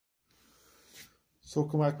So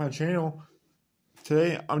welcome back to my channel.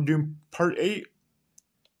 Today I'm doing part 8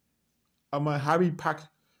 of my hobby box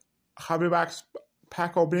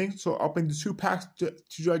pack opening. So I'll open the 2 packs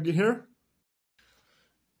to get here.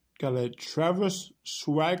 Got a Travis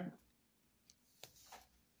Swagger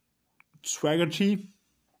tee.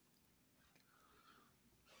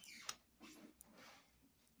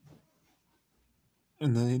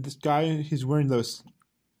 And then this guy, he's wearing those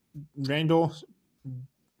Randall.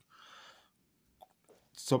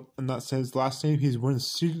 So, and that says last name. He's wearing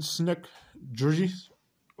Sneak jerseys.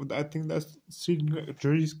 I think that's Sneak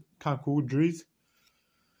jerseys, kind of cool jerseys.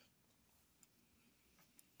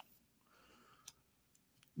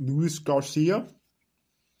 Luis Garcia.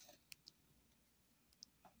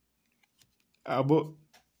 Albert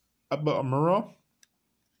Amuro.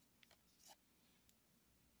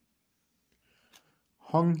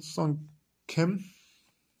 Hong Sung Kim.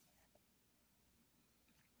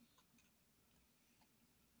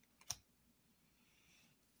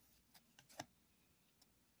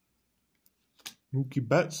 Mookie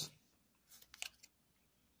Betts.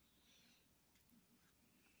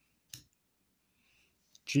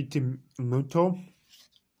 GT Muto.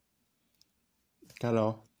 Got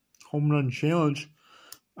a home run challenge.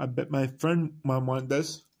 I bet my friend might want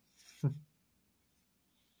this.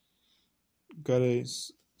 Got a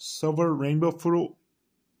silver rainbow photo.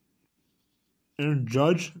 Aaron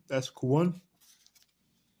Judge. That's a cool one.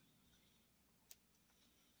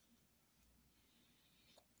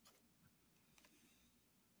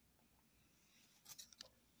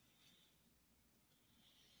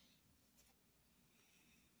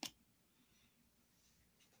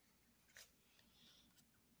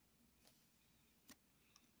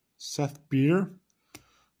 Seth Beer.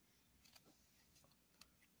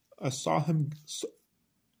 I saw him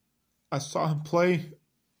play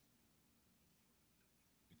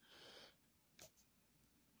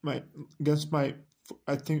against my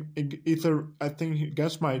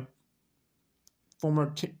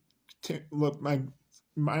former my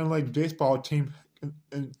minor league baseball team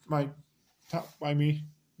and my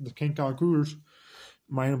the King County Cougars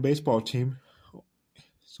minor baseball team.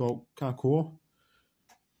 So kind of cool.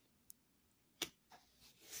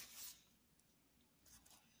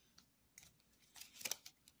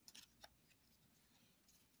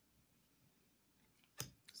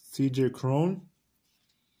 CJ Cron.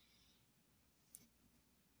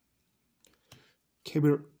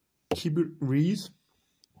 Keibert Ruiz.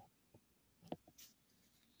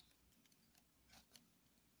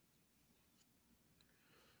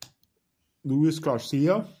 Luis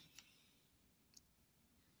Garcia.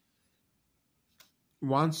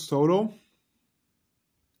 Juan Soto.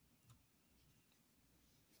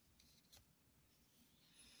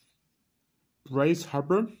 Bryce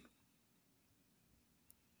Harper.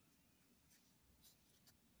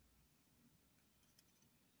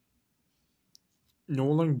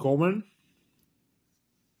 Nolan Gorman.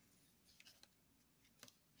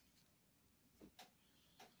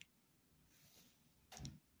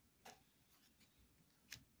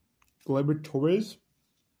 Gleyber Torres.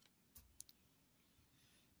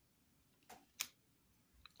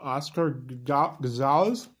 Oscar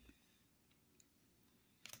Gonzalez.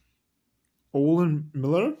 Olin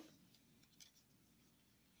Miller.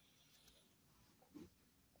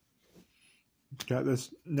 Got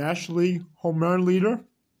this National League home run leader,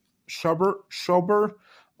 Schober,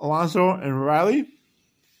 Alonso, and Riley.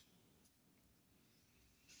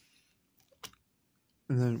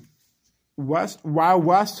 And then Wild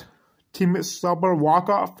West teammate Sauber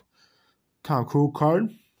walk-off. Kind of cool card.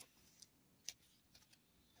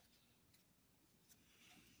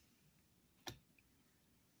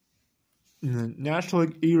 And then National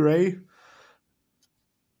League E-Ray.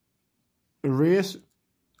 Reyes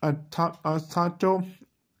Alexandro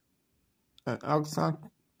and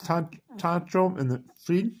Alexandro in the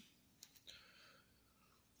feed.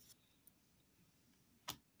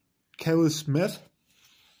 Kelly Smith.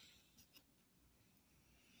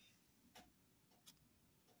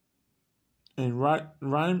 And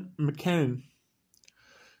Ryan McKinnon.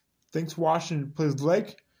 Thanks for watching. Please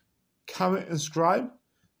like, comment, and subscribe.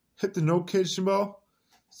 Hit the notification bell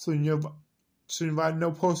so you invite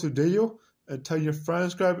no post a video. And tell your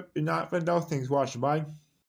friends, subscribe, and not find out things watching. Bye.